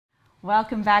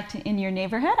Welcome back to In Your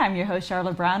Neighborhood. I'm your host,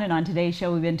 Sharla Brown, and on today's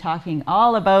show we've been talking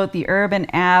all about the Urban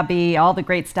Abbey, all the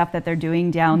great stuff that they're doing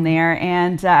down there,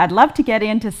 and I'd love to get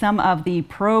into some of the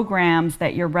programs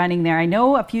that you're running there. I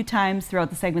know a few times throughout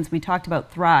the segments we talked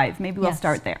about Thrive. Maybe we'll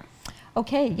start there.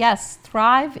 Okay, yes.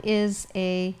 Thrive is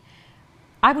I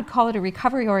would call it a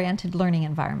recovery-oriented learning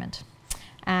environment.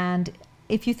 And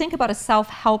if you think about a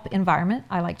self-help environment,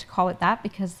 I like to call it that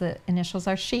because the initials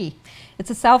are she. It's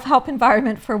a self-help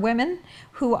environment for women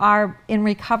who are in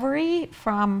recovery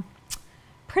from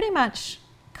pretty much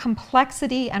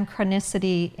complexity and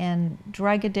chronicity in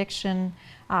drug addiction,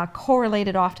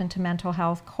 correlated often to mental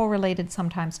health, correlated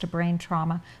sometimes to brain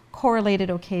trauma, correlated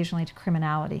occasionally to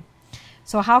criminality.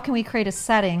 So how can we create a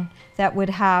setting that would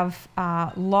have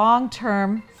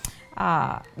long-term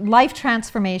life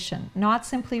transformation, not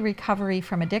simply recovery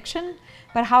from addiction,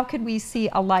 but how could we see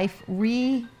a life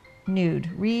renewed,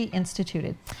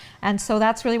 reinstituted? And so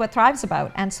that's really what Thrive's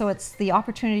about. And so it's the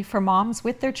opportunity for moms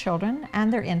with their children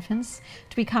and their infants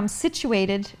to become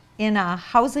situated in a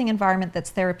housing environment that's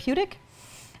therapeutic.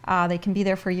 They can be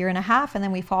there for a year and a half, and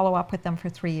then we follow up with them for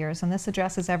 3 years. And this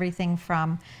addresses everything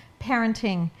from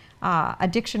parenting,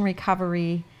 addiction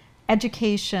recovery,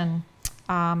 education,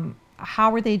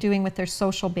 how are they doing with their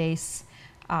social base?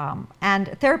 And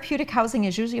therapeutic housing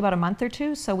is usually about a month or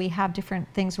two, so we have different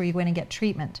things where you go in and get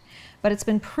treatment. But it's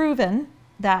been proven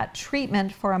that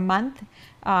treatment for a month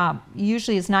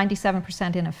usually is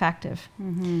 97% ineffective.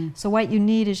 So what you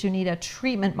need is a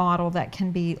treatment model that can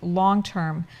be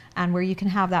long-term and where you can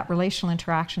have that relational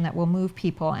interaction that will move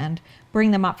people and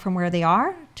bring them up from where they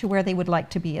are to where they would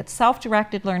like to be. It's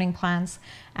self-directed learning plans.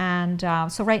 And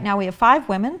so right now we have 5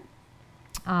 women.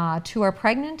 2 are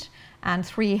pregnant and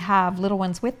 3 have little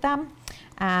ones with them,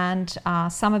 and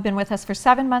some have been with us for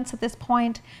 7 months at this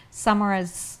point. Some are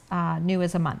as new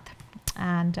as a month,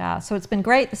 and so it's been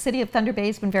great. The City of Thunder Bay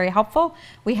has been very helpful.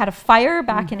 We had a fire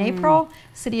back in April.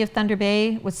 City of Thunder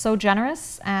Bay was so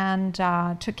generous and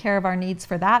took care of our needs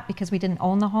for that because we didn't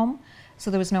own the home, so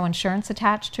there was no insurance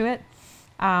attached to it.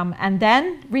 And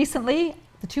then recently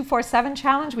the 247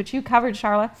 challenge, which you covered,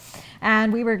 Sharla,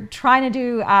 and we were trying to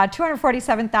do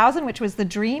 247,000, which was the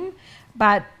dream,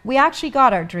 but we actually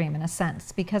got our dream in a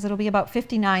sense because it'll be about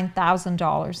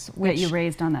 $59,000 that you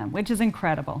raised on them, which is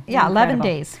incredible. Yeah, incredible. 11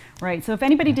 days. Right. So if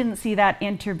anybody didn't see that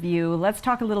interview, let's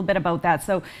talk a little bit about that.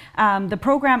 So the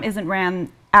program isn't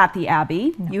ran at the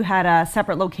Abbey. No. You had a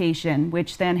separate location,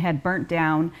 which then had burnt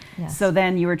down. Yes. So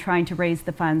then you were trying to raise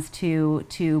the funds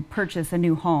to purchase a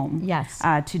new home. Yes.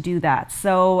 To do that.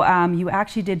 So you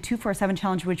actually did 247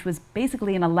 challenge, which was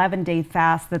basically an 11-day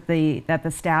fast that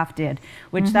the staff did,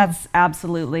 which that's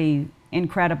absolutely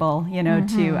incredible, you know,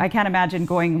 I can't imagine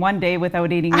going 1 day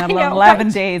without eating, let alone 11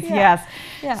 days. Yeah. Yes.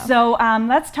 Yeah. So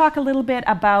let's talk a little bit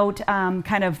about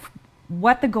kind of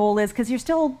what the goal is, because you're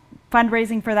still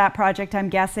fundraising for that project, I'm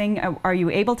guessing. Are you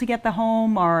able to get the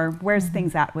home, or where's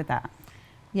things at with that?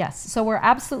 Yes, so we're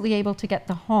absolutely able to get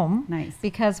the home. Nice.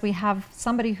 Because we have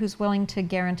somebody who's willing to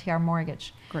guarantee our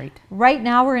mortgage. Great. Right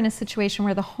now we're in a situation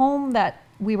where the home that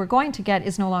we were going to get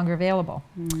is no longer available.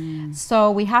 So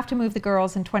we have to move the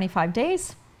girls in 25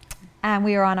 days, and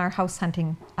we are on our house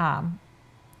hunting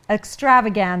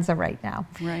extravaganza right now.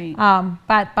 Right.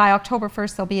 But by October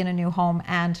 1st they'll be in a new home,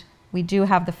 and we do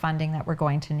have the funding that we're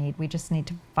going to need. We just need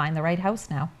to find the right house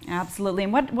now. Absolutely.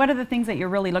 And what are the things that you're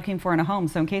really looking for in a home?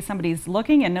 So in case somebody's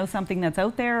looking and knows something that's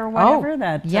out there or whatever,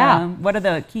 what are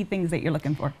the key things that you're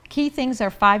looking for? Key things are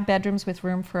 5 bedrooms with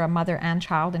room for a mother and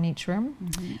child in each room.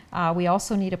 We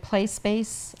also need a play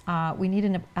space. We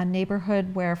need a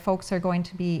neighborhood where folks are going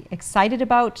to be excited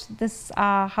about this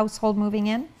household moving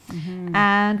in.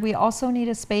 And we also need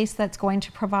a space that's going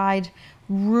to provide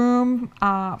room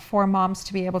for moms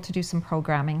to be able to do some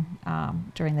programming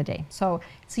during the day. So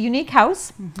it's a unique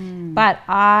house, but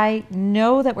I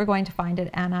know that we're going to find it,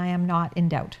 and I am not in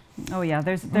doubt. Oh yeah,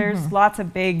 there's lots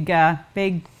of big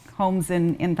homes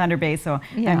in Thunder Bay, so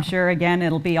I'm sure again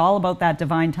it'll be all about that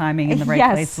divine timing, and the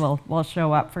right place will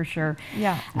show up for sure.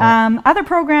 Other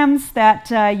programs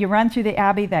that you run through the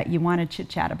Abbey that you want to chit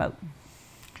chat about?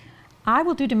 I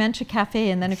will do Dementia Cafe,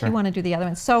 and then if you want to do the other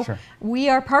ones. So we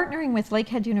are partnering with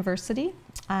Lakehead University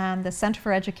and the Center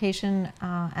for Education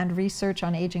and Research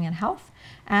on Aging and Health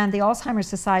and the Alzheimer's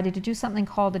Society to do something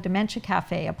called a Dementia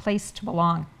Cafe, a place to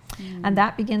belong. And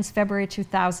that begins February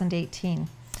 2018.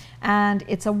 And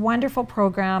it's a wonderful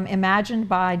program imagined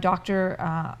by Dr.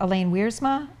 Elaine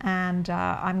Wiersma, and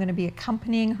I'm going to be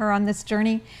accompanying her on this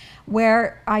journey,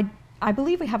 where I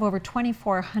believe we have over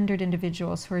 2,400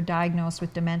 individuals who are diagnosed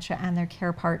with dementia and their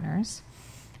care partners,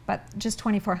 but just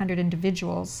 2,400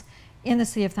 individuals in the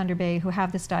city of Thunder Bay who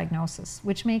have this diagnosis,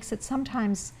 which makes it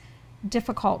sometimes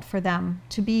difficult for them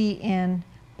to be in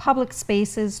public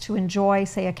spaces to enjoy,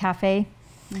 say, a cafe,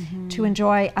 to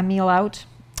enjoy a meal out.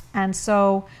 And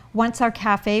so once our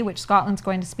cafe, which Scotland's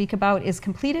going to speak about, is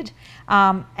completed,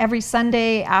 every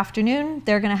Sunday afternoon,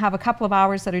 they're going to have a couple of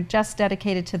hours that are just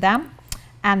dedicated to them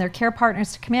and their care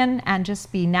partners to come in and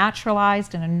just be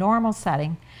naturalized in a normal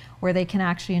setting where they can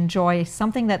actually enjoy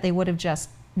something that they would have just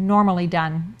normally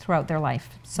done throughout their life.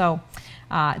 So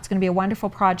it's going to be a wonderful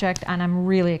project, and I'm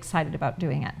really excited about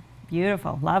doing it.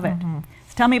 Beautiful, love it. So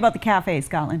tell me about the cafe,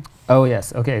 Scotland. Oh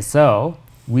yes, okay, so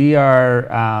we are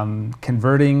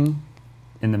converting,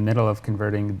 in the middle of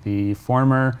converting the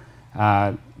former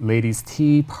ladies'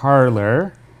 tea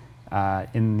parlor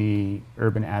in the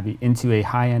Urban Abbey into a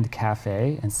high-end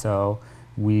cafe. And so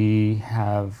we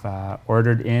have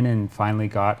ordered in and finally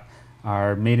got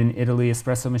our made-in-Italy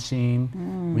espresso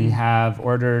machine. We have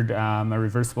ordered a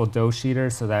reversible dough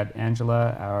sheeter so that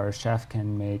Angela, our chef,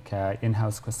 can make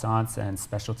in-house croissants and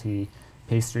specialty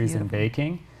pastries and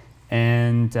baking.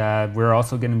 And we're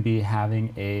also going to be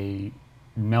having a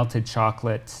melted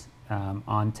chocolate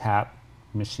on tap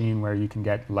machine where you can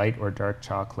get light or dark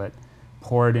chocolate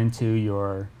poured into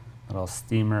your little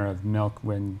steamer of milk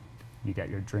when you get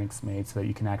your drinks made, so that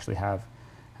you can actually have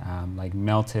like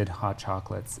melted hot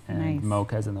chocolates and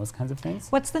mochas and those kinds of things.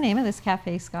 What's the name of this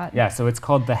cafe, Scott? Yeah, so it's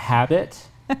called The Habit.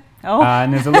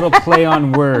 And there's a little play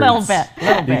on words. A little bit.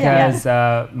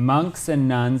 Because monks and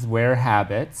nuns wear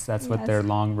habits. That's what their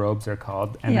long robes are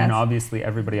called. And then obviously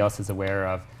everybody else is aware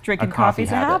of drinking a coffee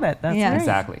coffee's a habit. That's right.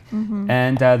 Exactly.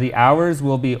 And the hours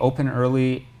will be open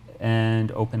early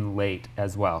and open late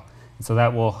as well. And so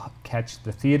that will catch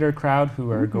the theater crowd who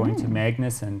are going to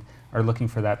Magnus and are looking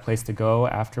for that place to go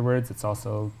afterwards. It's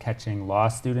also catching law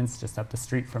students just up the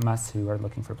street from us who are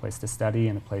looking for a place to study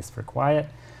and a place for quiet.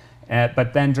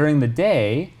 But then during the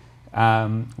day,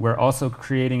 we're also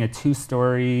creating a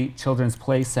 2-story children's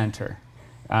play center.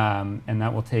 And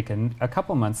that will take a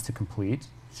couple months to complete,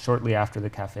 shortly after the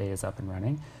cafe is up and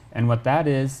running. And what that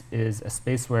is a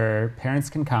space where parents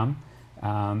can come,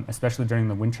 especially during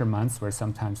the winter months where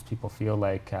sometimes people feel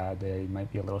like they might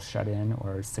be a little shut in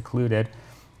or secluded.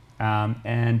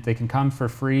 And they can come for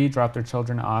free, drop their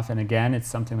children off. And again, it's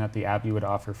something that the Abbey would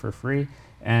offer for free.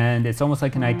 And it's almost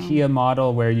like an IKEA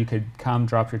model where you could come,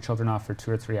 drop your children off for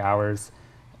 2 or 3 hours,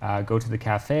 go to the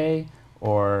cafe,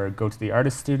 or go to the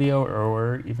artist studio,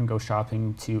 or even go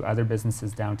shopping to other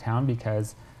businesses downtown,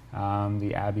 because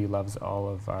the Abbey loves all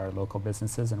of our local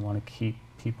businesses and want to keep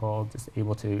people just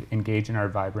able to engage in our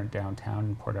vibrant downtown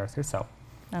in Port Arthur. So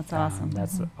that's awesome.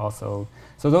 That's also,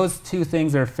 so those 2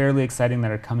 things are fairly exciting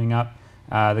that are coming up.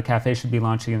 The cafe should be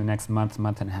launching in the next month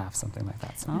and a half, something like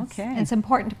that. So. Okay. And it's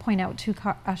important to point out too,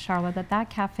 Sharla, that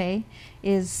cafe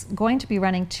is going to be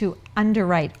running to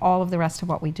underwrite all of the rest of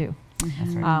what we do.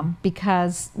 That's right.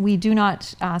 Because we do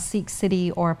not seek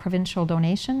city or provincial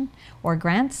donation or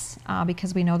grants,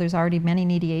 because we know there's already many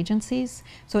needy agencies.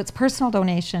 So it's personal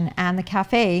donation, and the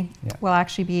cafe will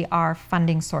actually be our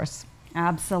funding source.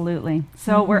 Absolutely.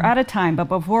 So we're out of time, but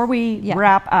before we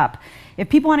wrap up, if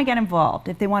people want to get involved,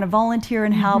 if they want to volunteer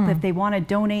and help, if they want to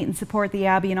donate and support the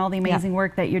Abbey and all the amazing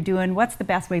work that you're doing, what's the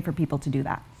best way for people to do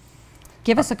that?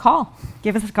 Give us a call.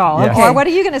 Give us a call. Yes. Okay. Or what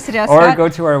are you going to suggest, Or Scott? go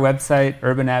to our website,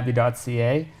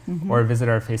 urbanabbey.ca, or visit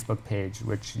our Facebook page,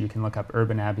 which you can look up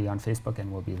Urban Abbey on Facebook,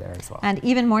 and we'll be there as well. And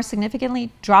even more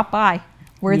significantly, drop by.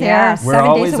 We're Yes. there We're 7 days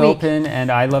always a week. open,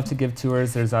 and I love to give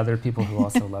tours. There's other people who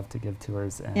also love to give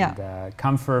tours. And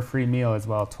come for a free meal as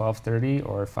well, 12:30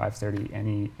 or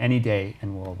 5:30 any day,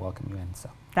 and we'll welcome you in. So.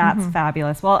 That's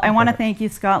fabulous. Well, I want to thank you,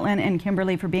 Scotland and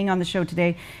Kimberley, for being on the show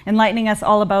today, enlightening us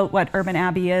all about what Urban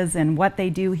Abbey is and what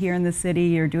they do here in the city.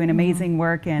 You're doing amazing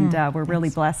work, and we're really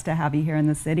blessed to have you here in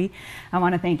the city. I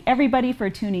want to thank everybody for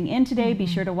tuning in today. Be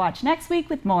sure to watch next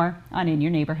week with more on In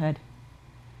Your Neighborhood.